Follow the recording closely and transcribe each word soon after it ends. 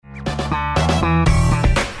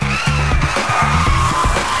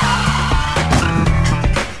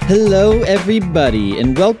Hello, everybody,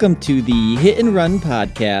 and welcome to the Hit and Run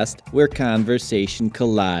podcast, where conversation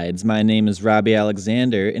collides. My name is Robbie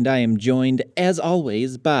Alexander, and I am joined, as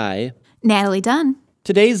always, by Natalie Dunn.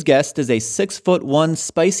 Today's guest is a 6'1"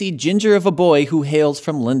 spicy ginger of a boy who hails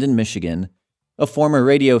from Linden, Michigan. A former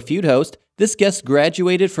Radio Feud host, this guest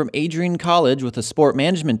graduated from Adrian College with a sport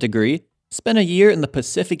management degree, spent a year in the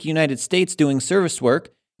Pacific United States doing service work,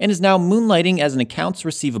 and is now moonlighting as an accounts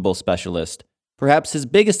receivable specialist. Perhaps his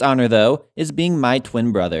biggest honor, though, is being my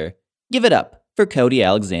twin brother. Give it up for Cody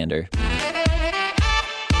Alexander.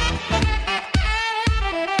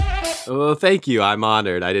 Well, thank you. I'm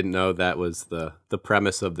honored. I didn't know that was the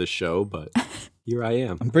premise of the show, but here I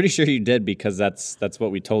am. I'm pretty sure you did because that's what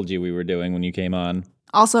we told you we were doing when you came on.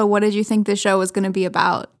 Also, what did you think the show was going to be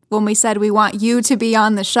about? When we said we want you to be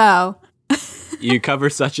on the show. You cover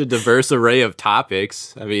such a diverse array of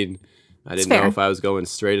topics. I mean, I didn't know if I was going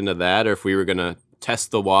straight into that or if we were going to test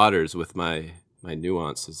the waters with my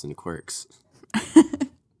nuances and quirks.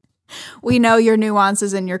 We know your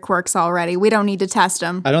nuances and your quirks already. We don't need to test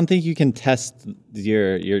them. I don't think you can test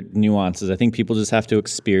your nuances. I think people just have to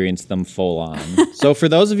experience them full on. So for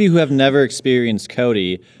those of you who have never experienced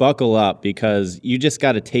Cody, buckle up because you just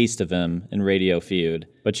got a taste of him in Radio Feud.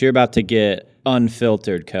 But you're about to get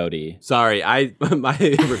unfiltered Cody. Sorry, my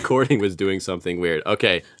recording was doing something weird.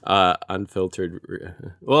 Okay,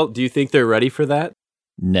 unfiltered. Well, do you think they're ready for that?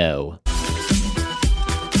 No.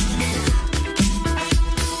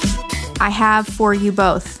 I have for you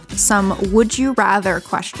both some would you rather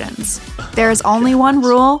questions. There is only one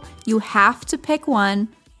rule. You have to pick one.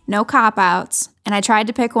 No cop-outs. And I tried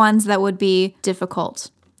to pick ones that would be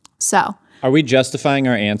difficult. So. Are we justifying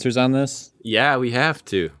our answers on this? Yeah, we have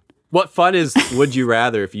to. What fun is would you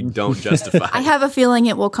rather if you don't justify? I have a feeling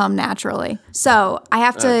it will come naturally. So I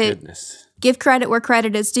have to give credit where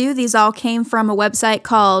credit is due. These all came from a website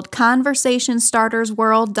called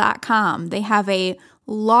conversationstartersworld.com. They have a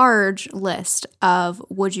large list of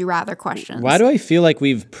would you rather questions. Why do I feel like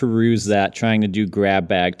we've perused that trying to do grab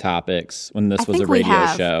bag topics when this was a radio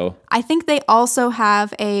show? I think they also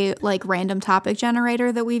have a random topic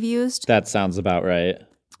generator that we've used. That sounds about right.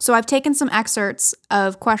 So I've taken some excerpts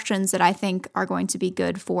of questions that I think are going to be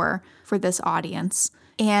good for this audience.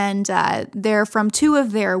 And they're from two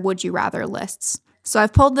of their would you rather lists. So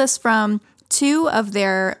I've pulled this from two of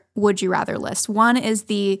their would you rather lists. One is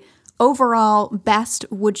the overall best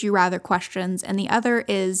would you rather questions, and the other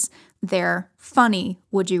is their funny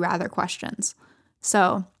would you rather questions.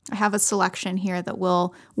 So I have a selection here that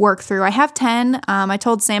we'll work through. I have 10. I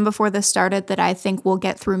told Sam before this started that I think we'll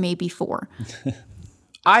get through maybe 4.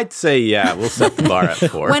 I'd say, yeah, we'll set the bar at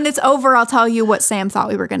 4. When it's over, I'll tell you what Sam thought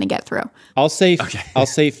we were going to get through. I'll say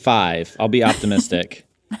 5. I'll be optimistic.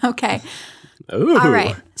 Okay. Ooh. All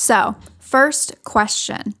right. So first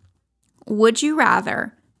question. Would you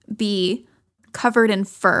rather be covered in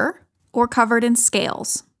fur or covered in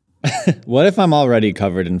scales? What if I'm already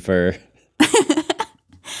covered in fur?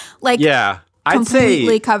 Yeah, I'd say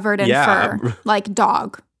completely covered in fur, like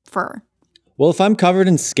dog fur. Well, if I'm covered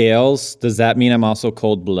in scales, does that mean I'm also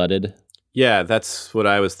cold-blooded? Yeah, that's what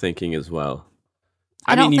I was thinking as well.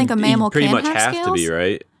 I don't think a mammal pretty can much have has scales. to be,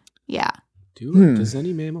 right? Yeah. Does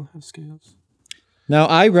any mammal have scales? Now,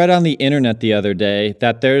 I read on the internet the other day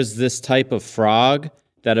that there's this type of frog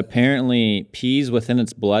that apparently pees within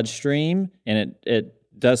its bloodstream, and it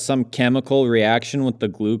does some chemical reaction with the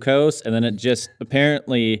glucose, and then it just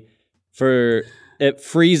apparently it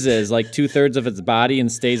freezes like 2/3 of its body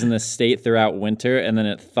and stays in this state throughout winter, and then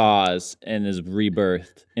it thaws and is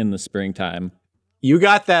rebirthed in the springtime. You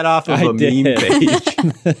got that off of a meme page.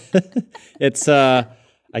 It's I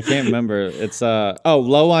can't remember. It's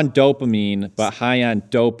low on dopamine but high on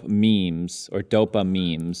dope memes or dopa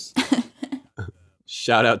memes.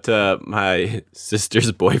 Shout out to my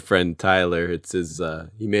sister's boyfriend, Tyler. It's his,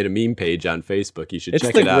 he made a meme page on Facebook. You should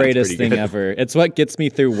check it out. It's the greatest thing ever. It's what gets me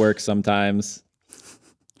through work sometimes.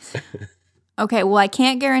 Okay, well, I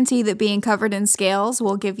can't guarantee that being covered in scales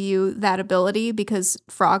will give you that ability because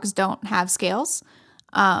frogs don't have scales.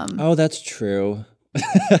 Oh, that's true.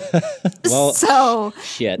 Well, so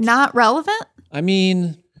shit. Not relevant? I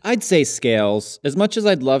mean, I'd say scales. As much as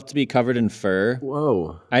I'd love to be covered in fur,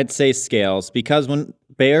 whoa, I'd say scales because when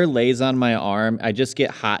Bear lays on my arm, I just get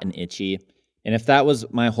hot and itchy. And if that was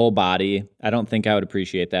my whole body, I don't think I would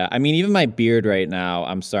appreciate that. I mean, even my beard right now,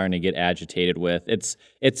 I'm starting to get agitated with. It's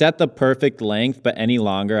at the perfect length, but any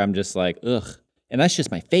longer, I'm just like, ugh. And that's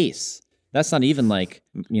just my face. That's not even like,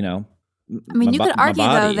 you know, I mean, you could argue,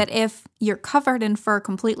 though, that if you're covered in fur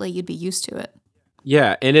completely, you'd be used to it.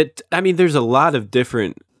 Yeah, and there's a lot of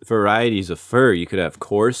different varieties of fur. You could have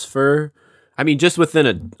coarse fur. I mean, just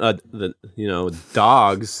within the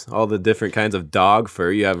dogs, all the different kinds of dog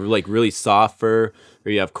fur. You have like really soft fur,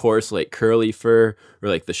 or you have coarse like curly fur, or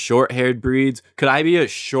like the short-haired breeds. Could I be a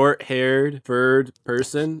short-haired furred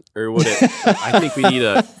person, or would it? I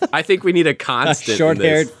think we need a constant. A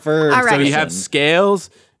short-haired fur. All right. So you have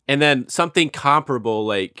scales, and then something comparable,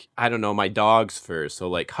 like I don't know, my dog's fur. So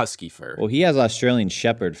like husky fur. Well, he has Australian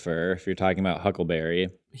Shepherd fur. If you're talking about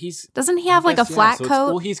Huckleberry. Doesn't he have like a flat coat?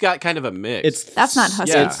 Well, he's got kind of a mix. That's not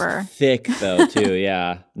husky fur. Thick though too.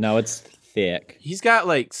 Yeah, no, it's thick. He's got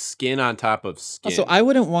like skin on top of skin. So I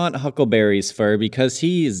wouldn't want Huckleberry's fur because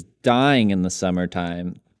he's dying in the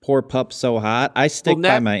summertime. Poor pup, so hot. I stick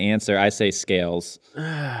by my answer. I say scales.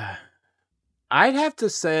 I'd have to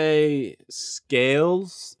say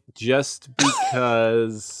scales, just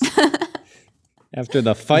because. After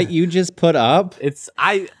the fight you just put up,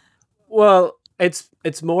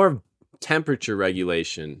 It's more of temperature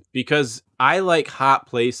regulation, because I like hot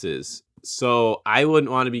places. So I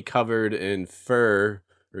wouldn't want to be covered in fur,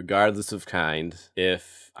 regardless of kind,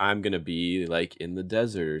 if I'm going to be like in the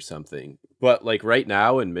desert or something. But like right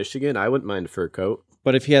now in Michigan, I wouldn't mind a fur coat.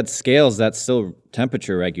 but if you had scales, that's still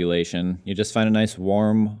temperature regulation. You just find a nice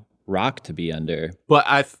warm rock to be under. But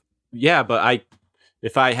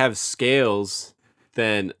if I have scales,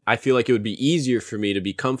 then I feel like it would be easier for me to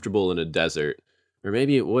be comfortable in a desert. Or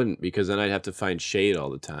maybe it wouldn't, because then I'd have to find shade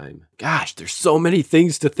all the time. Gosh, there's so many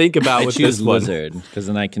things to think about with this one. I choose lizard, because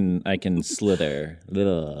then I can slither.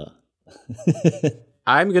 Ugh.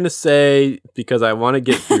 I'm going to say, because I want to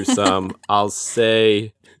get through some, I'll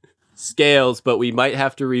say scales, but we might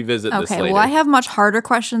have to revisit this later. Okay, well, I have much harder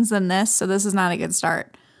questions than this, so this is not a good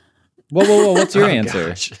start. Whoa, what's your answer?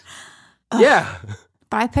 Gosh. Yeah.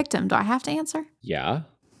 But I picked him. Do I have to answer? Yeah.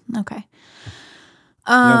 Okay.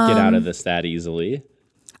 You don't get out of this that easily.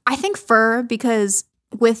 I think fur, because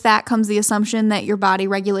with that comes the assumption that your body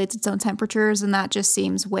regulates its own temperatures, and that just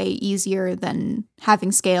seems way easier than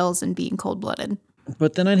having scales and being cold-blooded.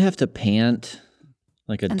 But then I'd have to pant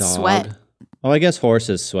like a And dog. sweat. Oh, I guess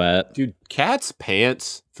horses sweat. Dude, cats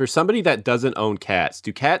pants? For somebody that doesn't own cats,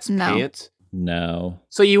 do cats No. pant? No.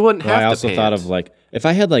 So you wouldn't Well, have I to also pant. thought of like, if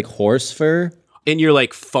I had like horse fur, and you're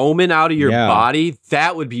like foaming out of your Yeah. body,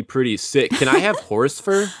 that would be pretty sick. Can I have horse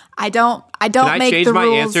fur? I don't Can I make change the my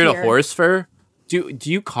rules answer here. to horse fur? Do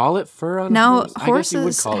you call it fur on a No, horse? I guess you would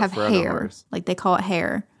horses call it have fur on a hair. horse. Like they call it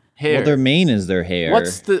hair. Hair. well, their mane is their hair.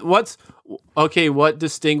 What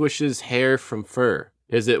distinguishes hair from fur?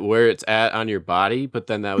 Is it where it's at on your body? But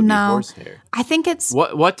then that would be No. horse hair. I think it's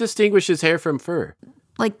What distinguishes hair from fur?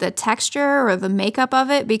 like the texture or the makeup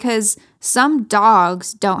of it, because some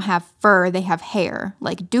dogs don't have fur, they have hair.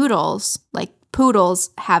 Like doodles, like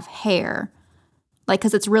poodles have hair. Like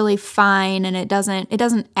cuz it's really fine and it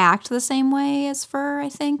doesn't act the same way as fur, I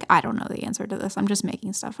think. I don't know the answer to this. I'm just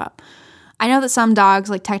making stuff up. I know that some dogs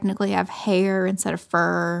like technically have hair instead of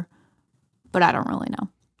fur, but I don't really know.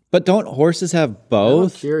 But don't horses have I'm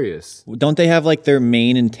both? curious. Don't they have like their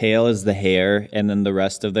mane and tail is the hair, and then the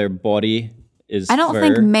rest of their body is I don't fur?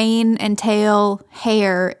 think mane and tail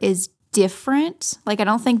hair is different. Like I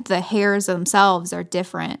don't think the hairs themselves are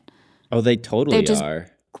different. Oh, they totally They're just- are.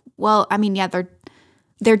 Well, I mean, yeah,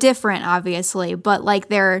 they're different, obviously, but like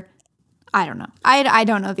I don't know. I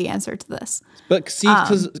don't know the answer to this. But see,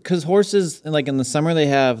 because horses, like in the summer they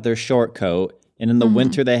have their short coat, and in the Mm-hmm.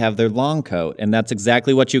 winter they have their long coat, and that's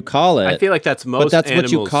exactly what you call it. I feel like that's most but that's what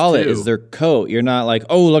you animals, call it, too. is their coat. You're not like,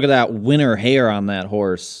 oh, look at that winter hair on that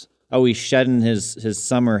horse. Oh, he's shedding his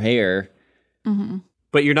summer hair.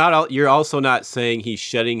 But you're also not saying he's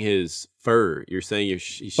shedding his fur. You're saying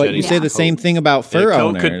he's But shedding you his say the coat. same thing about And fur a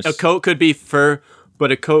coat owners. a coat could be fur,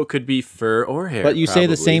 but a coat could be fur or hair. But you say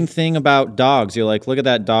the probably. same thing about dogs. You're like, look at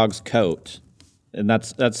that dog's coat. And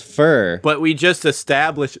that's fur. But we just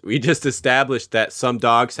established that some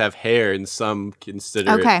dogs have hair and some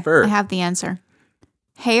consider Okay, it fur. I have the answer.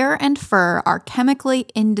 Hair and fur are chemically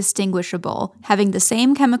indistinguishable, having the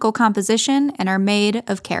same chemical composition and are made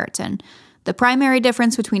of keratin. The primary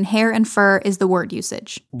difference between hair and fur is the word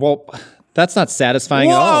usage. Well, that's not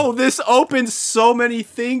satisfying at all. Whoa, this opens so many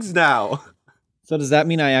things now. So does that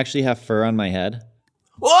mean I actually have fur on my head?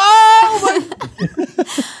 Whoa!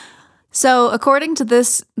 So, according to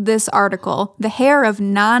this article, the hair of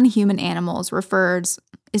non-human animals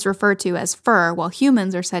is referred to as fur, while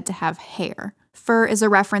humans are said to have hair. Fur is a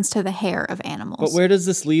reference to the hair of animals. But where does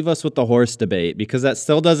this leave us with the horse debate? Because that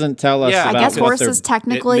still doesn't tell us Yeah, about I guess what horses It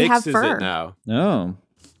technically have mixes fur. it now. No.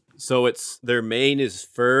 So it's their mane is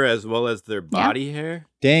fur as well as their body hair.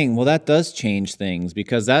 Dang, well that does change things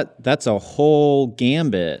because that's a whole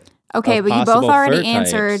gambit. Okay, of but you both possible already fur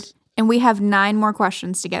answered, types. and we have 9 more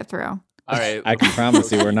questions to get through. All right. I can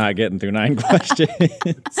promise you we're not getting through 9 questions.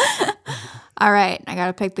 All right, I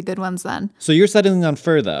gotta pick the good ones then. So you're settling on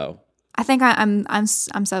fur, though. I think I'm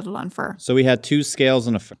settled on fur. So we had 2 scales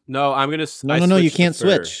and a fur. No, I'm gonna. No, you can't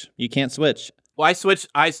switch. You can't switch. Well, I switched.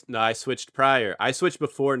 I switched prior. I switched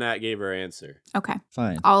before Nat gave her answer. Okay,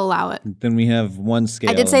 Fine. I'll allow it. Then we have 1 scale.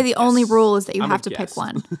 I did say the only rule is that you I'm have a to pick guest.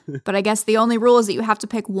 one, but I guess the only rule is that you have to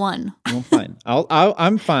pick one. Well, fine.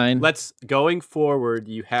 I'm fine. Let's going forward.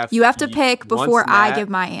 You have to pick before I give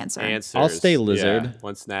my answer. Answers, I'll stay lizard. Yeah,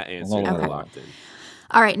 once Nat answers, Okay. we're locked in.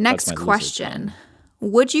 All right, next my lizard question.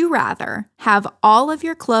 Would you rather have all of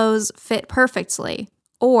your clothes fit perfectly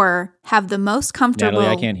or have the most comfortable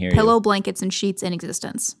Natalie, I can't hear you. pillow, blankets, and sheets in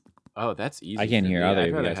existence? Oh, that's easy. I can't for hear me. either I'd of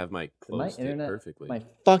you rather guys. have my clothes fit perfectly. My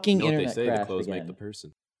fucking you know what they internet say? The crashed clothes make again. the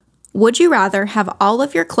person. Would you rather have all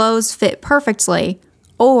of your clothes fit perfectly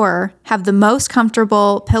or have the most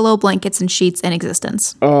comfortable pillow, blankets, and sheets in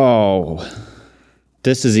existence? Oh,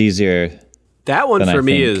 this is easier. That one Then I for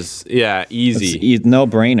me think is easy. It's no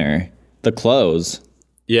brainer. The clothes.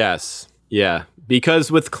 Yes. Yeah. Because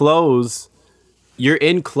with clothes, you're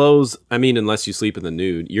in clothes. I mean, unless you sleep in the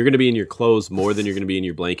nude, you're going to be in your clothes more than you're going to be in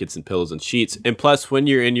your blankets and pillows and sheets. And plus, when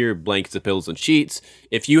you're in your blankets and pillows and sheets,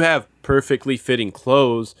 if you have perfectly fitting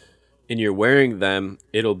clothes and you're wearing them,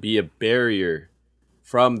 it'll be a barrier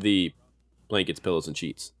from the blankets, pillows, and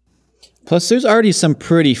sheets. Plus, there's already some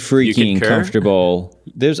pretty freaking concur? comfortable.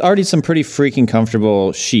 There's already some pretty freaking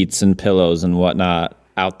comfortable sheets and pillows and whatnot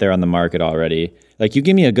out there on the market already. Like, you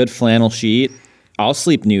give me a good flannel sheet, I'll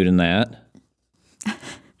sleep nude in that.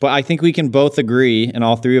 But I think we can both agree, and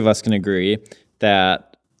all 3 of us can agree,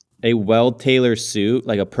 that a well-tailored suit,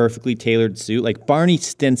 like a perfectly tailored suit, like Barney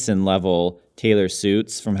Stinson level tailor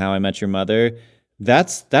suits from How I Met Your Mother,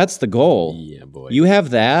 that's the goal. Yeah, boy. You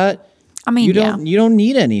have that. I mean, You don't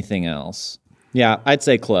need anything else. Yeah, I'd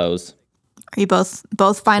say clothes. Are you both final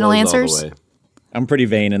Clothes all the answers? way. I'm pretty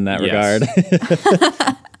vain in that Yes.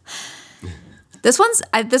 regard. This one's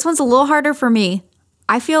a little harder for me.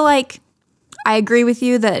 I feel like I agree with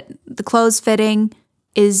you that the clothes fitting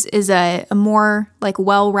is a more like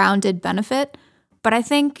well-rounded benefit, but I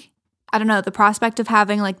think, I don't know, the prospect of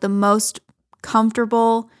having like the most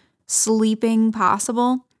comfortable sleeping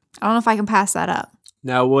possible, I don't know if I can pass that up.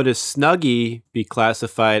 Now, would a Snuggie be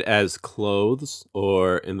classified as clothes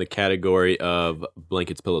or in the category of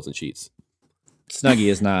blankets, pillows, and sheets? Snuggie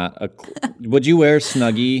is not a. Would you wear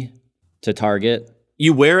Snuggie to Target?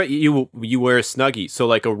 You wear you wear a Snuggie, so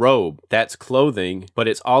like a robe. That's clothing, but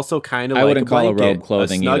it's also kind of I like wouldn't a call a blanket. robe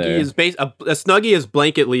clothing A Snuggie either. is a Snuggie is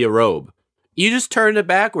blanketly a robe. You just turn it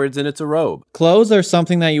backwards and it's a robe. Clothes are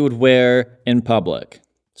something that you would wear in public.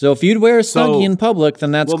 So if you'd wear a Snuggie in public,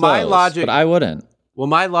 then that's well, clothes. my logic- but I wouldn't. Well,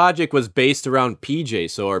 my logic was based around PJ.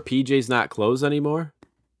 So are PJs not clothes anymore?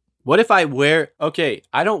 What if I wear? Okay,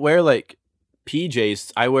 I don't wear like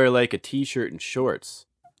PJs. I wear like a t-shirt and shorts.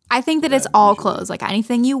 I think that it's all clothes. Like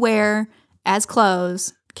anything you wear as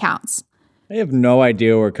clothes counts. I have no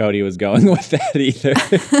idea where Cody was going with that either.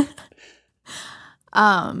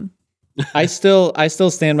 I still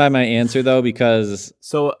stand by my answer though, because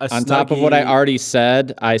So on top of what I already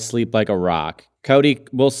said, I sleep like a rock. Cody,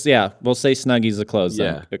 we'll say Snuggies are clothes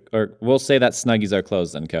then. Or we'll say that Snuggies are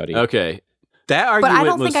clothes then, Cody. Okay. That I argument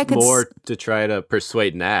don't was think I could more to try to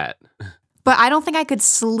persuade Nat. But I don't think I could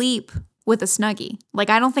sleep with a Snuggie. Like,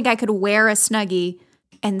 I don't think I could wear a Snuggie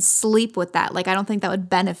and sleep with that. Like, I don't think that would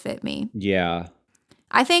benefit me. Yeah.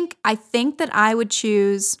 I think that I would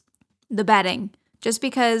choose the bedding just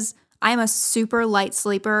because I'm a super light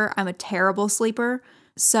sleeper. I'm a terrible sleeper.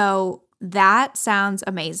 So that sounds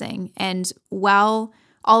amazing. And while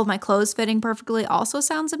all of my clothes fitting perfectly also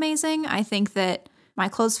sounds amazing, I think that my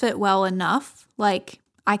clothes fit well enough. Like,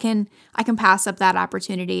 I can pass up that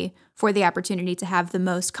opportunity for the opportunity to have the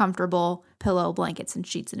most comfortable pillow, blankets, and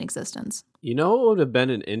sheets in existence. You know what would have been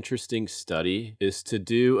an interesting study is to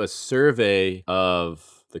do a survey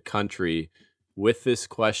of the country with this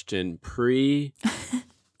question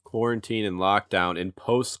pre-quarantine and lockdown and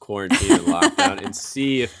post-quarantine and lockdown and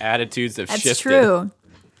see if attitudes have shifted. That's true.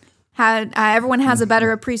 How everyone has a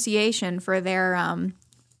better appreciation for their I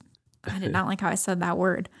did not like how I said that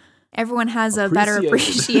word. Everyone has a better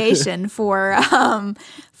appreciation for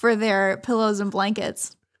their pillows and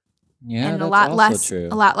blankets. Yeah, and that's a lot also true.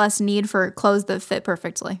 less need for clothes that fit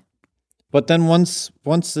perfectly. But then once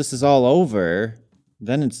this is all over,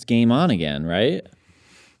 then it's game on again, right?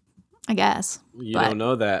 I guess. You don't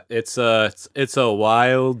know that. It's a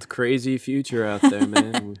wild, crazy future out there,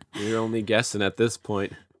 man. We're only guessing at this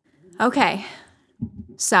point. Okay.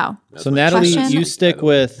 So So Natalie, question.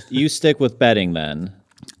 you stick with bedding then.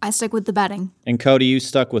 I stick with the bedding. And Cody, you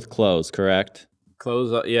stuck with clothes, correct?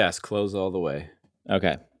 Clothes all the way.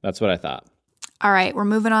 Okay, that's what I thought. All right, we're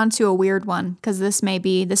moving on to a weird one because this may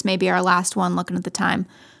be our last one looking at the time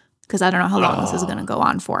because I don't know how long this is going to go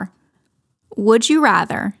on for. Would you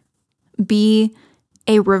rather be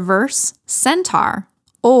a reverse centaur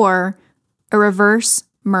or a reverse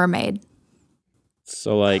mermaid?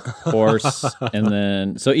 So like horse and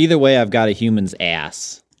then so either way I've got a human's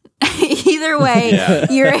ass. Either way,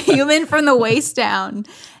 you're a human from the waist down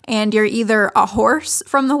and you're either a horse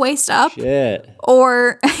from the waist up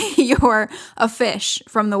or you're a fish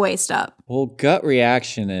from the waist up. Well, gut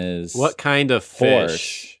reaction is what kind of fish?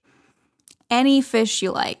 Horse. Any fish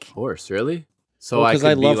you like. Horse, really? So I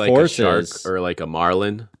could love be like horses. a shark or like a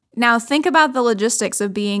marlin. Now think about the logistics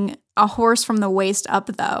of being a horse from the waist up,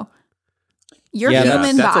 though. Your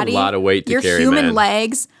human that's body, a lot of weight to your carry, human man.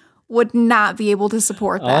 legs would not be able to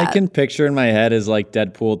support that. All I can picture in my head is like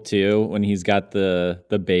Deadpool 2 when he's got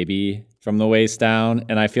the baby from the waist down,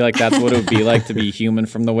 and I feel like that's what it would be like to be human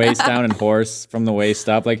from the waist down and horse from the waist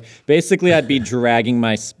up. Like basically, I'd be dragging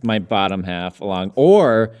my bottom half along,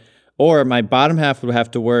 or my bottom half would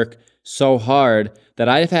have to work so hard that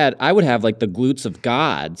I would have like the glutes of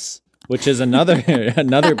gods, which is another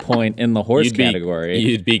point in the horse category.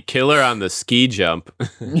 You'd be killer on the ski jump.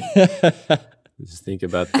 Just think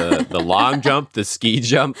about the long jump, the ski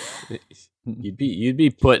jump. You'd be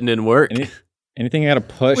putting in work. Anything I got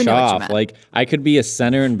to push off. Like I could be a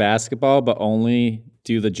center in basketball, but only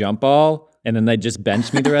do the jump ball, and then they just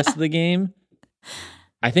bench me the rest of the game.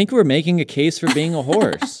 I think we're making a case for being a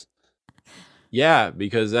horse. Yeah,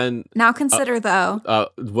 because then now consider though.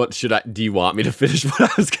 What should I? Do you want me to finish what I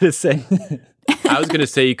was gonna say? I was gonna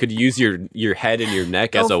say you could use your head and your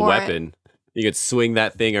neck as a weapon. You could swing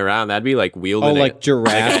that thing around. That'd be like wielding like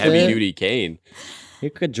giraffe like a heavy duty cane. You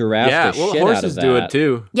could giraffe the shit out of that. Horses do it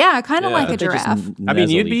too. Yeah, kind of like a giraffe. I mean,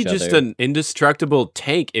 you'd be just an indestructible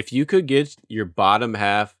tank if you could get your bottom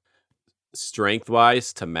half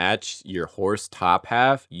strength-wise to match your horse top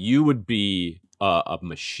half. You would be a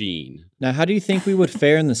machine. Now, how do you think we would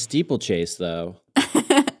fare in the steeplechase, though?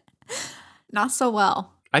 Not so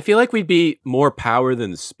well. I feel like we'd be more power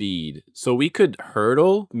than speed. So we could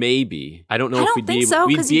hurdle, maybe. I don't know if we'd be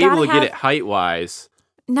able to get it height-wise.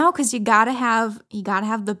 No, because you gotta have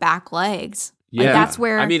the back legs. Yeah, like that's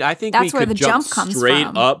where. I mean, I think that's we where could the jump comes straight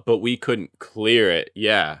from. up, but we couldn't clear it.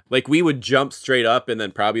 Yeah, like we would jump straight up and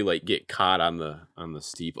then probably like get caught on the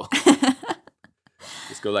steeple.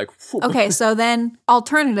 Just go like. Whoop. Okay, so then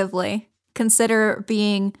alternatively, consider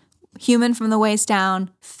being human from the waist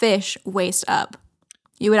down, fish waist up.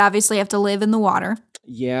 You would obviously have to live in the water.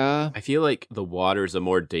 Yeah, I feel like the water's a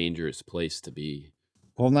more dangerous place to be.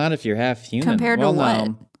 Well, not if you're half human. Compared to what?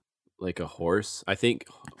 No. Like a horse. I think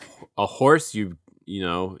a horse, you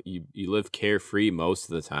live carefree most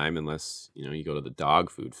of the time unless, you go to the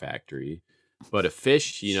dog food factory. But a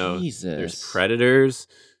fish, Jesus. There's predators.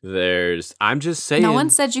 I'm just saying. No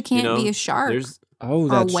one said you can't be a shark. That's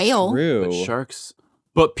a whale. True. But sharks.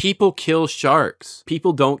 But people kill sharks.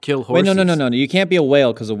 People don't kill horses. Wait, no. You can't be a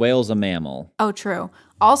whale because a whale's a mammal. Oh, true.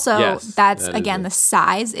 Also, Yes, that's, that again, is the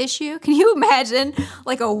size issue. Can you imagine,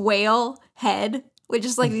 like, a whale head with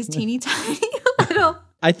just, like, these teeny tiny little...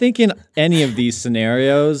 I think in any of these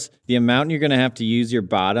scenarios, the amount you're going to have to use your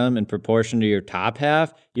bottom in proportion to your top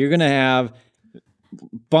half, you're going to have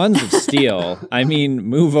buns of steel. I mean,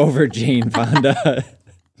 move over, Jane Fonda,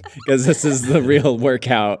 because this is the real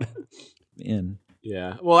workout. Man.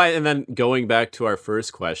 Yeah. Well, and then going back to our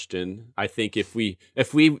first question, I think if we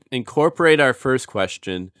incorporate our first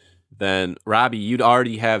question, then Robbie, you'd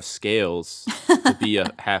already have scales to be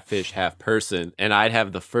a half fish, half person, and I'd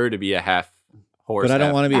have the fur to be a half horse. But I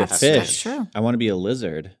don't want to be a That's fish. true. I want to be a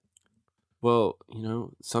lizard. Well,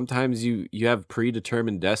 sometimes you have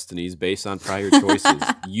predetermined destinies based on prior choices.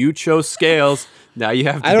 You chose scales. Now you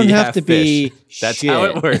have to I don't be have half to fish. be That's shit. how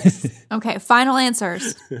it works. Okay, final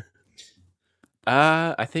answers.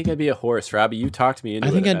 I think I'd be a horse. Robbie, you talked me into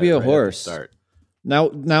it. I think I'd be a right at the horse. start.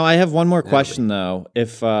 Now I have one more question though.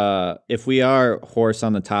 If we are horse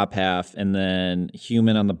on the top half and then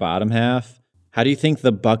human on the bottom half, how do you think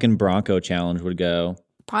the Buck and Bronco challenge would go?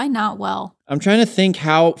 Probably not well. I'm trying to think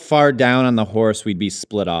how far down on the horse we'd be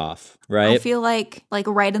split off, right? I feel like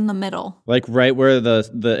right in the middle. Like right where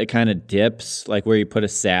it kind of dips, like where you put a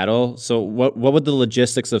saddle. So what would the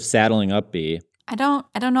logistics of saddling up be? I don't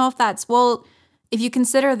know if that's well. If you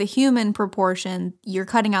consider the human proportion, you're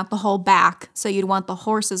cutting out the whole back, so you'd want the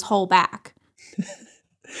horse's whole back.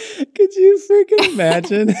 Could you freaking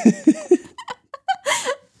imagine?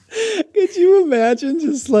 Could you imagine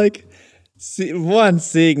just like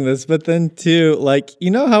Seeing this, but then two, like, you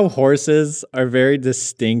know how horses are very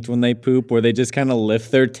distinct when they poop, where they just kind of lift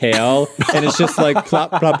their tail and it's just like plop,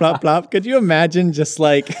 plop, plop, plop. Could you imagine just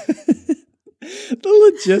like the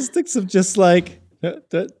logistics of just like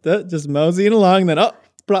just moseying along, then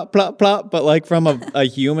plop, plop, plop, but like from a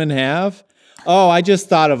human half? Oh, I just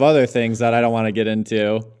thought of other things that I don't want to get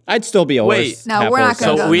into. I'd still be a horse. No, we're not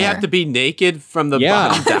going to So go we there. have to be naked from the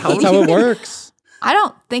bottom down? That's how it works. I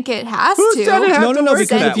don't think it has Who to. said it had No, to no, work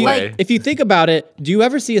because that way? if you think about it, do you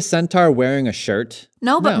ever see a centaur wearing a shirt?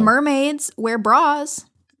 No, but mermaids wear bras.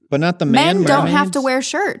 But not the Men don't have mermaids? to wear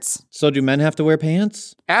shirts. So do men have to wear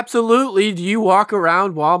pants? Absolutely. Do you walk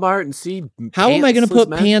around Walmart and see How am I going to pantsless put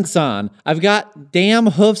men? pants on? I've got damn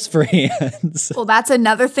hoofs for hands. Well, that's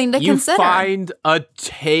another thing to You consider. find a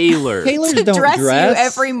tailor. Tailors to don't dress dress. you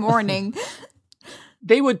every morning.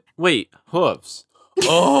 They would wait, hooves.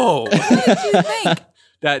 Oh, What did you think?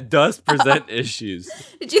 that does present issues.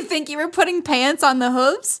 Did you think you were putting pants on the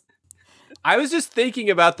hooves? I was just thinking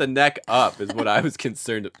about the neck up is what I was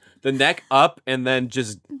concerned of. The neck up and then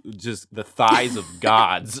just the thighs of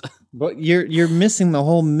gods. But you're missing the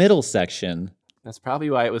whole middle section. That's probably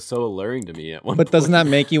why it was so alluring to me at one But point. doesn't that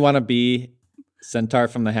make you want to be centaur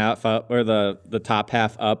from the half up or the top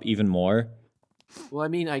half up even more? Well, I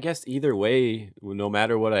mean, I guess either way, no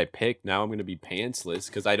matter what I pick, now I'm going to be pantsless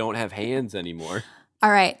because I don't have hands anymore.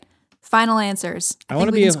 All right. Final answers. I wanna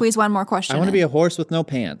think we be can a- squeeze one more question. I want to in. be a horse with no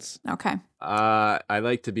pants. Okay. I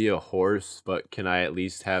like to be a horse, but can I at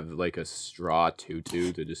least have like a straw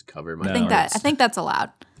tutu to just cover my I think parts? that's allowed.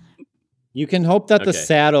 You can hope that the Okay,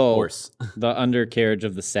 saddle, horse. the undercarriage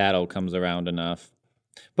of the saddle comes around enough.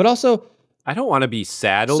 But also, I don't want to be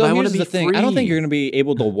saddled. so I want here's to be the thing. free. I don't think you're going to be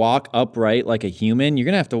able to walk upright like a human. You're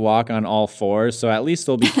going to have to walk on all fours, so at least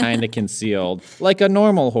they'll be kind of concealed, like a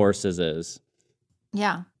normal horse's is.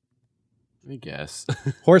 Yeah. I guess.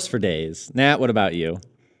 Horse for days. Nat, what about you?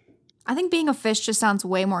 I think being a fish just sounds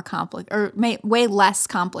way more complicated, or way less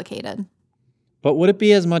complicated. But would it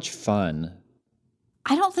be as much fun?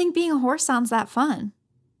 I don't think being a horse sounds that fun.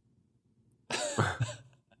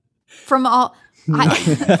 From all,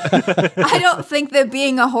 I don't think that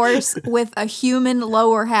being a horse with a human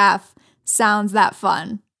lower half sounds that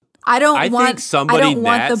fun. I don't I think want somebody the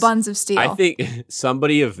Nat's- buns of steel. I think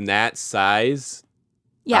somebody of Nat's size.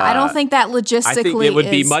 I don't think that logistically. I think it would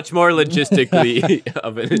be is- much more logistically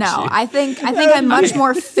of an issue. No, I think I'm much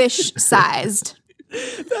more fish sized.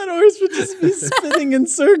 That horse would just be spinning in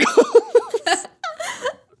circles.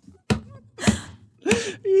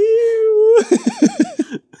 Ew.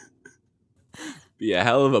 Be a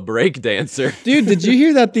hell of a break dancer. Dude, did you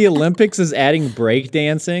hear that the Olympics is adding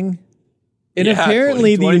breakdancing? And Yeah,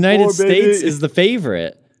 apparently the 2024, United baby. States is the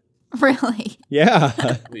favorite. Really?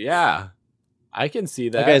 Yeah. Yeah, I can see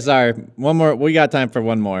that. Okay, sorry. One more. We got time for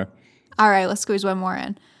one more. All right, let's squeeze one more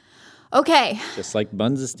in. Okay. Just like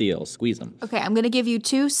buns of steel. Squeeze them. Okay, I'm going to give you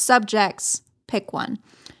two subjects. Pick one.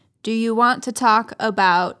 Do you want to talk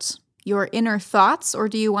about your inner thoughts or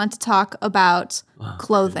do you want to talk about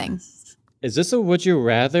clothing? Is this a would you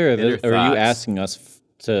rather, or, Inner or are you thoughts. asking us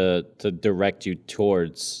to direct you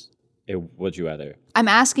towards a would you rather? I'm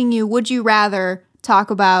asking you, would you rather talk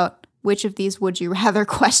about which of these would you rather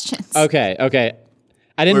questions? Okay.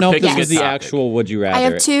 I didn't We're know if this picking was a the topic. actual would you rather.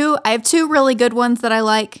 I have two really good ones that I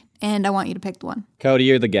like, and I want you to pick the one. Cody,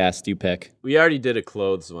 you're the guest. You pick. We already did a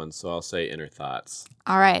clothes one, so I'll say inner thoughts.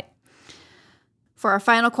 All right. For our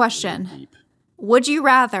final question, would you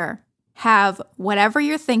rather have whatever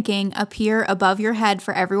you're thinking appear above your head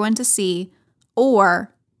for everyone to see,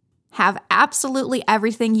 or have absolutely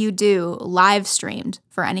everything you do live streamed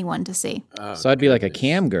for anyone to see? Oh, So I'd be like a goodness.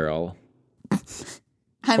 cam girl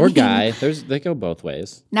I or mean, guy. They go both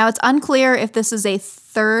ways. Now it's unclear if this is a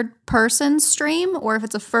third person stream or if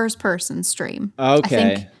it's a first person stream.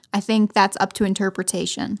 Okay. I think that's up to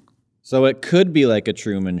interpretation. So it could be like a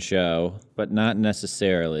Truman Show, but not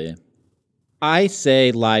necessarily. I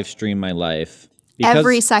say live stream my life. Because,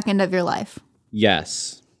 Every second of your life.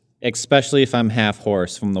 Yes. Especially if I'm half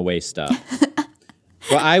horse from the waist up.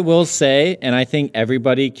 What I will say, and I think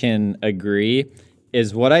everybody can agree,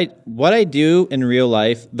 is what I do in real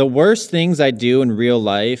life, the worst things I do in real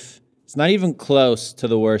life, it's not even close to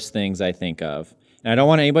the worst things I think of. And I don't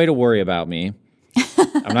want anybody to worry about me.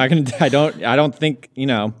 I'm not going to, I don't think,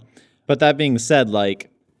 but that being said,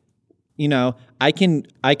 like, I can,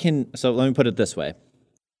 so let me put it this way.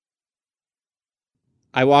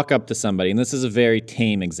 I walk up to somebody, and this is a very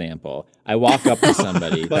tame example. I walk up to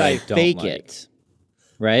somebody, but I don't fake it,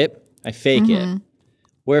 right? I fake it.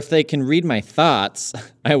 Where if they can read my thoughts,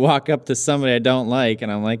 I walk up to somebody I don't like,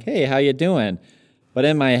 and I'm like, hey, how you doing? But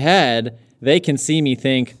in my head, they can see me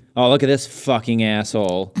think, oh, look at this fucking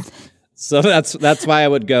asshole. So that's why I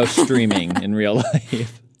would go streaming in real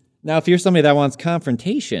life. Now, if you're somebody that wants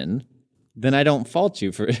confrontation, then I don't fault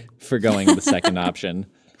you for going the second option.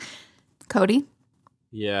 Cody?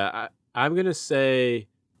 Yeah, I'm going to say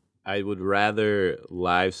I would rather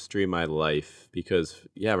live stream my life because,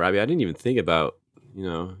 yeah, Robbie, I didn't even think about,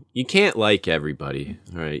 you can't like everybody,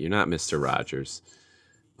 all right? You're not Mr. Rogers.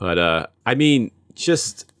 But, I mean,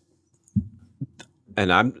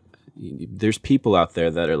 there's people out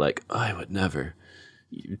there that are like, oh, I would never.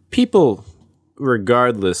 People,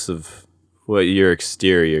 regardless of what your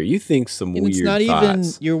exterior, you think some weird thoughts. It's not even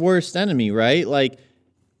your worst enemy, right? Like,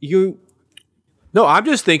 you... No, I'm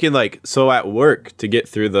just thinking so at work to get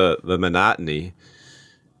through the monotony,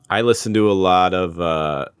 I listen to a lot of,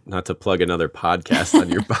 not to plug another podcast on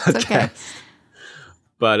your podcast, okay.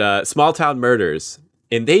 But Small Town Murders,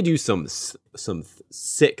 and they do some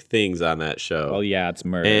sick things on that show. Oh yeah, it's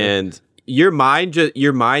murder. And your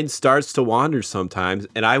mind starts to wander sometimes,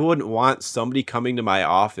 and I wouldn't want somebody coming to my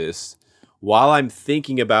office while I'm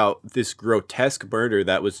thinking about this grotesque murder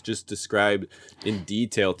that was just described in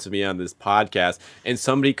detail to me on this podcast, and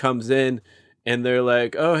somebody comes in and they're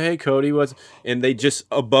like, oh, hey, Cody, and they just,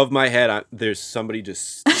 above my head, there's somebody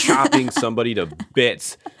just chopping somebody to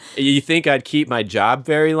bits. You think I'd keep my job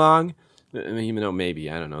very long? I mean, even though maybe,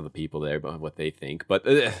 I don't know the people there, but what they think. But,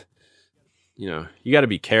 you got to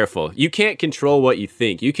be careful. You can't control what you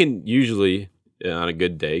think. You can usually, on a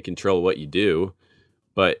good day, control what you do,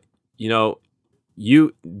 but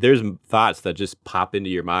there's thoughts that just pop into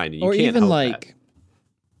your mind, and you can't help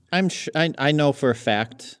that. I know for a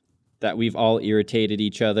fact that we've all irritated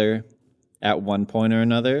each other at one point or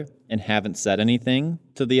another and haven't said anything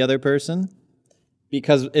to the other person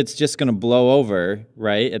because it's just going to blow over,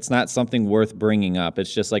 right? It's not something worth bringing up.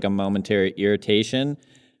 It's just like a momentary irritation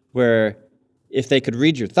where if they could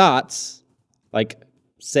read your thoughts, either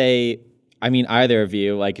of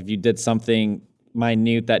you, if you did something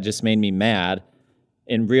minute that just made me mad,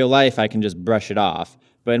 in real life, I can just brush it off.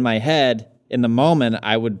 But in my head, in the moment,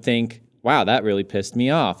 I would think, wow, that really pissed me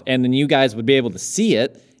off. And then you guys would be able to see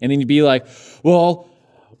it, and then you'd be like, well,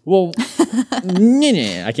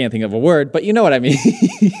 I can't think of a word, but you know what I mean.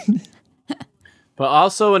 But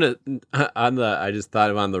also I just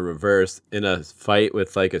thought of on the reverse, in a fight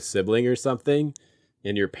with a sibling or something,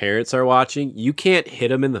 and your parents are watching, you can't hit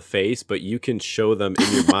them in the face, but you can show them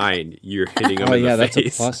in your mind you're hitting them in the face. Oh, yeah, that's a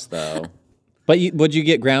plus, though. But would you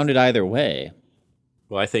get grounded either way?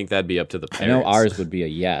 Well, I think that'd be up to the parents. I know ours would be a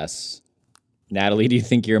yes. Natalie, do you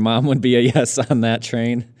think your mom would be a yes on that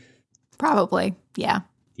train? Probably, yeah.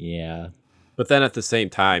 Yeah. But then at the same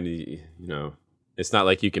time, it's not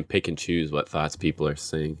like you can pick and choose what thoughts people are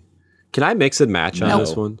saying. Can I mix and match on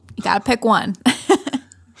this one? You gotta pick one.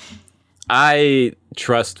 I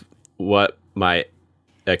trust what my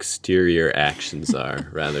exterior actions are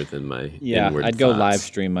rather than my inward I'd go thoughts. live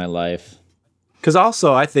stream my life. Because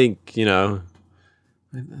also, I think, I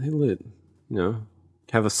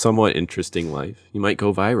have a somewhat interesting life. You might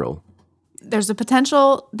go viral. There's a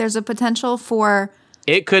potential for...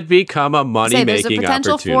 It could become a money-making opportunity. There's a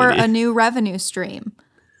potential for a new revenue stream.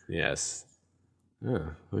 Yes.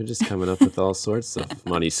 Oh, we're just coming up with all sorts of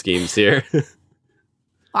money schemes here.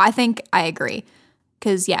 I think I agree.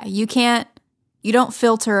 Because, you don't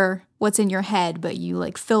filter what's in your head, but you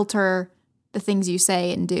filter the things you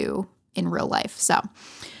say and do in real life. So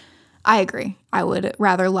I agree. I would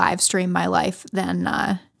rather live stream my life than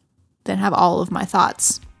have all of my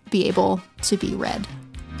thoughts be able to be read.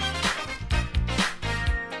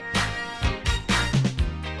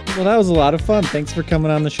 Well, that was a lot of fun. Thanks for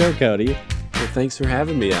coming on the show, Cody. Well, thanks for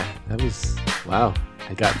having me. That was, wow.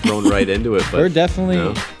 I got thrown right into it. But we're definitely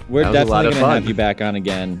gonna have you back on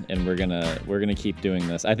again, and we're gonna keep doing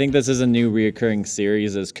this. I think this is a new reoccurring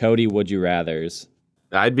series. Is Cody Would You Rather's?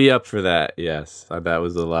 I'd be up for that. Yes, that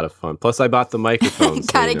was a lot of fun. Plus, I bought the microphone.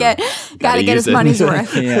 gotta get his money's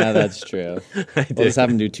worth. Yeah, that's true. We'll just have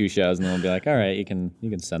him do 2 shows, and then we'll be like, all right, you can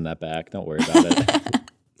send that back. Don't worry about it.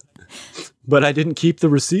 But I didn't keep the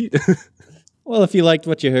receipt. Well, if you liked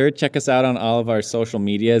what you heard, check us out on all of our social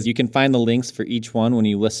medias. You can find the links for each one when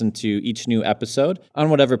you listen to each new episode on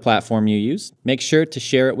whatever platform you use. Make sure to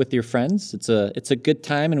share it with your friends. It's a good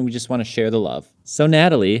time, and we just want to share the love. So,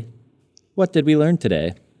 Natalie, what did we learn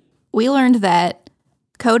today? We learned that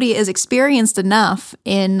Cody is experienced enough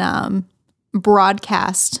in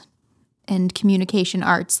broadcast and communication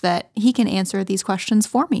arts that he can answer these questions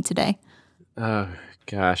for me today. Oh,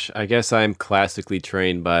 gosh. I guess I'm classically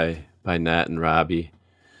trained by Nat and Robbie.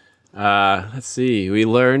 Let's see. We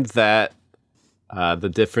learned that the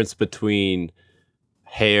difference between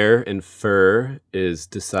hair and fur is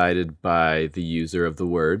decided by the user of the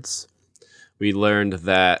words. We learned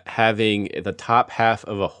that having the top half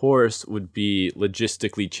of a horse would be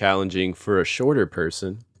logistically challenging for a shorter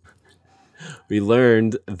person. We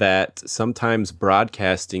learned that sometimes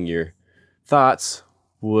broadcasting your thoughts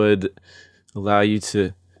would allow you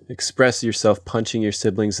to express yourself punching your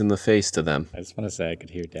siblings in the face to them. I just want to say I could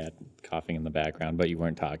hear Dad coughing in the background, but you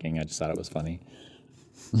weren't talking. I just thought it was funny.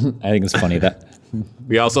 I think it's funny that...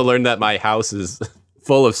 We also learned that my house is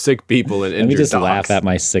full of sick people and injured Let me just dogs. laugh at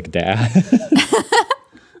my sick dad.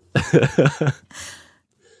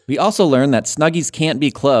 We also learned that Snuggies can't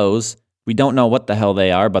be clothes. We don't know what the hell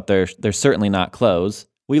they are, but they're certainly not clothes.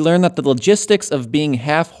 We learned that the logistics of being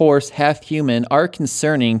half horse, half human are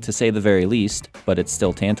concerning, to say the very least, but it's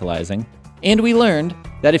still tantalizing. And we learned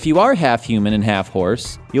that if you are half human and half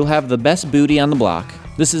horse, you'll have the best booty on the block.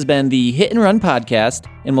 This has been the Hit and Run Podcast,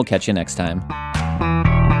 and we'll catch you next time.